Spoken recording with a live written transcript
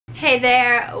Hey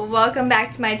there, welcome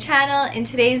back to my channel. In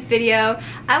today's video,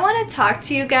 I want to talk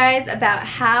to you guys about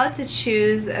how to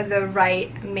choose the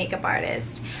right makeup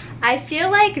artist. I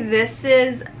feel like this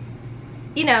is,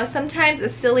 sometimes a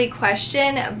silly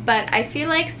question, but I feel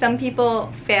like some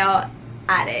people fail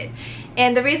at it.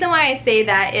 And the reason why I say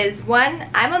that is,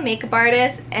 one, I'm a makeup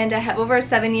artist and I have over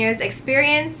 7 years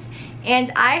experience,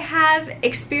 and I have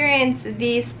experienced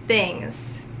these things.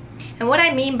 And what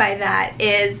I mean by that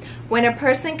is when a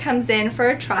person comes in for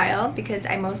a trial, because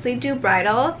I mostly do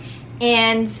bridal,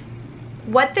 and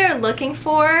what they're looking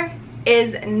for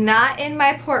is not in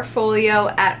my portfolio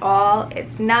at all,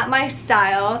 it's not my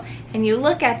style, and you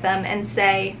look at them and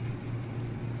say,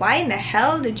 why in the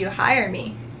hell did you hire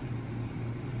me?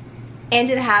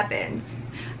 And it happens.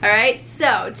 Alright,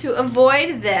 so to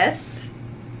avoid this,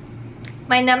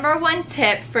 my number one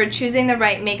tip for choosing the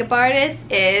right makeup artist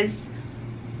is,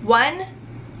 one,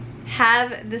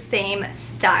 have the same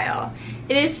style.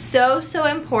 It is so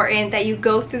important that you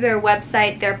go through their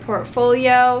website, their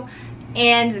portfolio,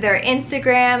 and their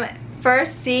Instagram.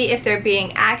 First, see if they're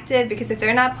being active, because if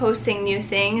they're not posting new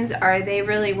things, are they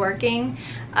really working?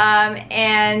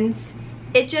 And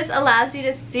it just allows you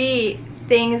to see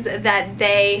things that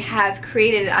they have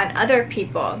created on other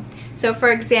people. So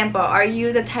for example, are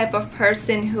you the type of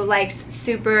person who likes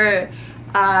super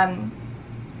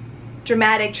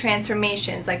dramatic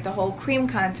transformations, like the whole cream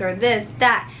contour, this,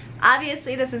 that?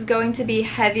 Obviously this is going to be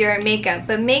heavier makeup,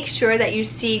 but make sure that you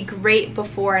see great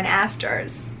before and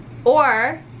afters.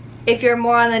 Or if you're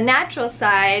more on the natural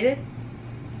side,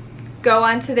 go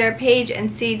onto their page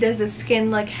and see, does the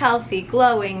skin look healthy,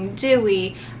 glowing,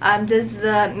 dewy? Does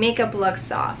the makeup look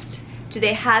soft? Do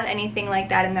they have anything like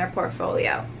that in their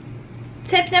portfolio?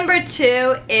 Tip number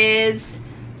 2 is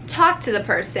talk to the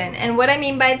person. And what I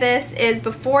mean by this is,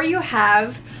 before you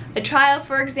have a trial,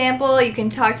 for example, you can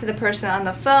talk to the person on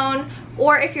the phone,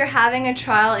 or if you're having a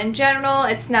trial in general,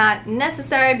 it's not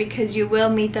necessary because you will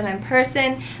meet them in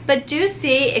person, but do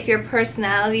see if your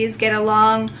personalities get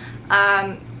along,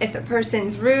 if the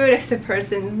person's rude, if the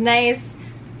person's nice.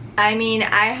 I mean,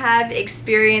 I have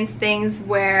experienced things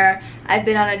where I've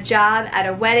been on a job at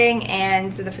a wedding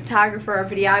and the photographer or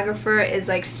videographer is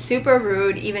like super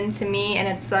rude even to me, and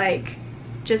it's like,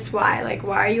 just why? Like,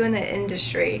 why are you in the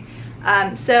industry?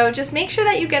 So just make sure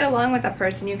that you get along with that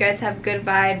person. You guys have good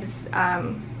vibes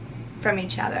from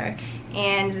each other,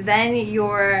 and then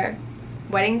your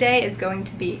wedding day is going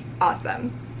to be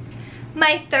awesome.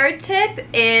 My third tip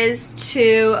is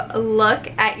to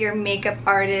look at your makeup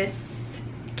artist's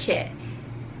kit.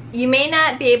 You may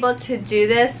not be able to do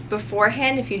this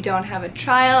beforehand if you don't have a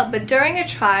trial, but during a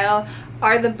trial,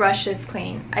 are the brushes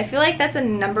clean? I feel like that's a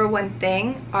number one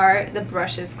thing. Are the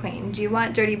brushes clean? Do you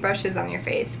want dirty brushes on your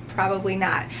face? Probably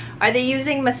not. Are they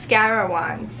using mascara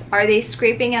wands? Are they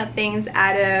scraping out things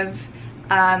out of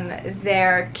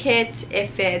their kit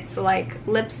if it's like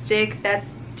lipstick that's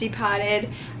depotted?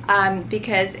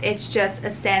 Because it's just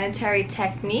a sanitary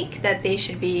technique that they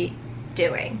should be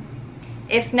doing.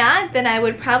 If not, then I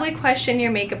would probably question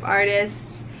your makeup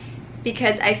artist,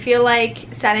 because I feel like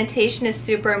sanitation is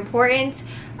super important.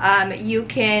 You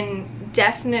can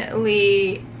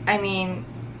definitely, I mean,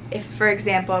 if for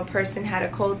example a person had a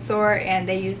cold sore and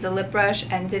they used the lip brush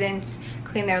and didn't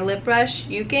clean their lip brush,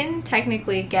 you can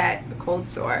technically get a cold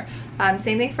sore.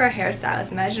 Same thing for a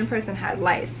hairstylist. Imagine a person had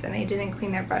lice and they didn't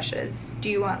clean their brushes. Do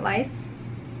you want lice?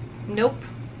 Nope,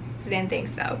 I didn't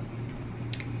think so.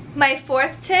 My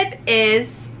fourth tip is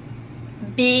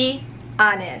be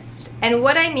honest. And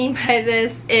what I mean by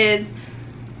this is,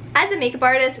 as a makeup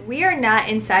artist, we are not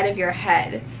inside of your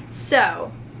head.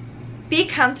 So be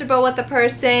comfortable with the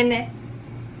person.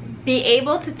 Be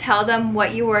able to tell them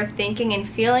what you are thinking and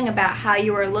feeling about how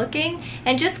you are looking,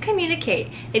 and just communicate.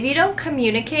 If you don't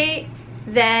communicate,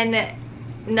 then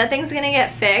nothing's gonna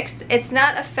get fixed. It's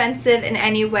not offensive in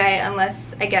any way, unless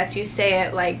I guess you say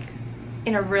it like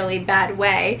in a really bad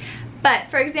way. But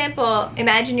for example,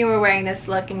 imagine you were wearing this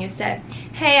look and you said,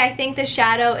 hey, I think the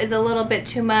shadow is a little bit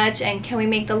too much, and can we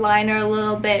make the liner a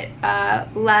little bit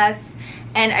less,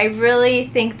 and I really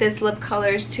think this lip color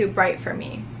is too bright for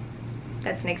me.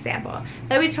 That's an example.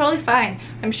 That would be totally fine.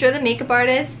 I'm sure the makeup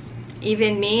artist,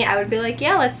 even me, I would be like,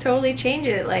 yeah, let's totally change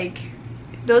it. Like,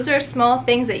 those are small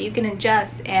things that you can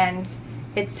adjust and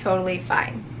it's totally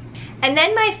fine. And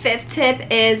then my fifth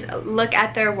tip is look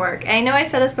at their work. And I know I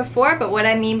said this before, but what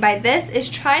I mean by this is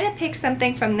try to pick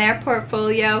something from their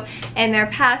portfolio and their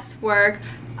past work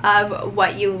of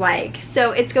what you like.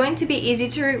 So it's going to be easy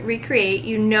to recreate.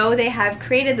 You know they have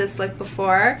created this look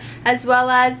before, as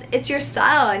well as it's your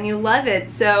style and you love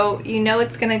it, so you know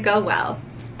it's gonna go well.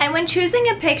 And when choosing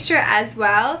a picture as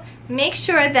well, make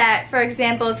sure that, for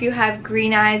example, if you have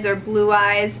green eyes or blue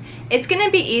eyes, it's going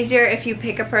to be easier if you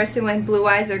pick a person with blue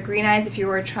eyes or green eyes if you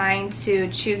were trying to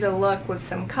choose a look with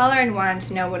some color and wanted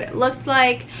to know what it looked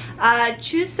like.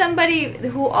 Choose somebody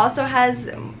who also has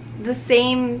the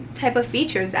same type of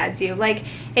features as you. Like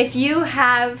if you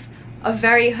have a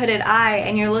very hooded eye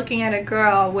and you're looking at a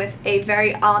girl with a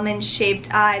very almond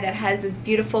shaped eye that has this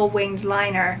beautiful winged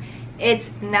liner, it's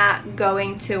not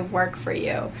going to work for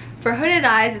you. For hooded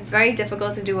eyes, it's very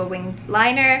difficult to do a winged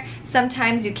liner.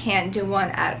 Sometimes you can't do one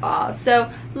at all.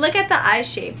 So look at the eye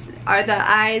shapes. Are the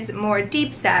eyes more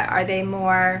deep set? Are they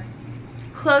more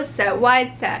close set,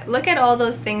 wide set? Look at all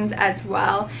those things as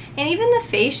well. And even the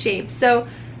face shape. So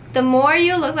the more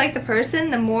you look like the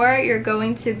person, the more you're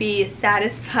going to be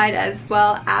satisfied as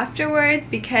well afterwards,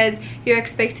 because your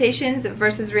expectations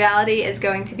versus reality is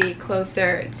going to be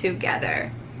closer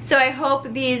together. So I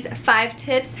hope these 5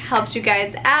 tips helped you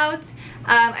guys out.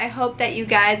 I hope that you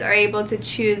guys are able to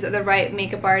choose the right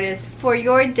makeup artist for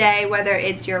your day, whether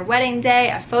it's your wedding day,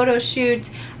 a photo shoot,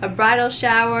 a bridal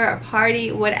shower, a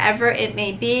party, whatever it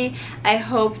may be. I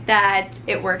hope that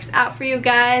it works out for you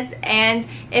guys. And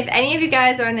if any of you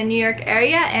guys are in the New York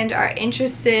area and are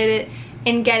interested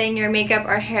in getting your makeup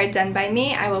or hair done by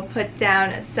me, I will put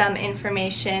down some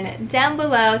information down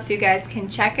below so you guys can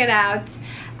check it out.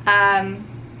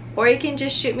 Or you can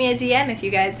just shoot me a DM if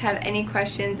you guys have any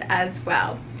questions as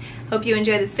well. Hope you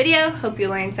enjoyed this video, hope you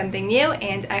learned something new,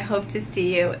 and I hope to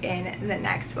see you in the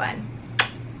next one.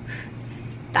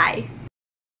 Bye.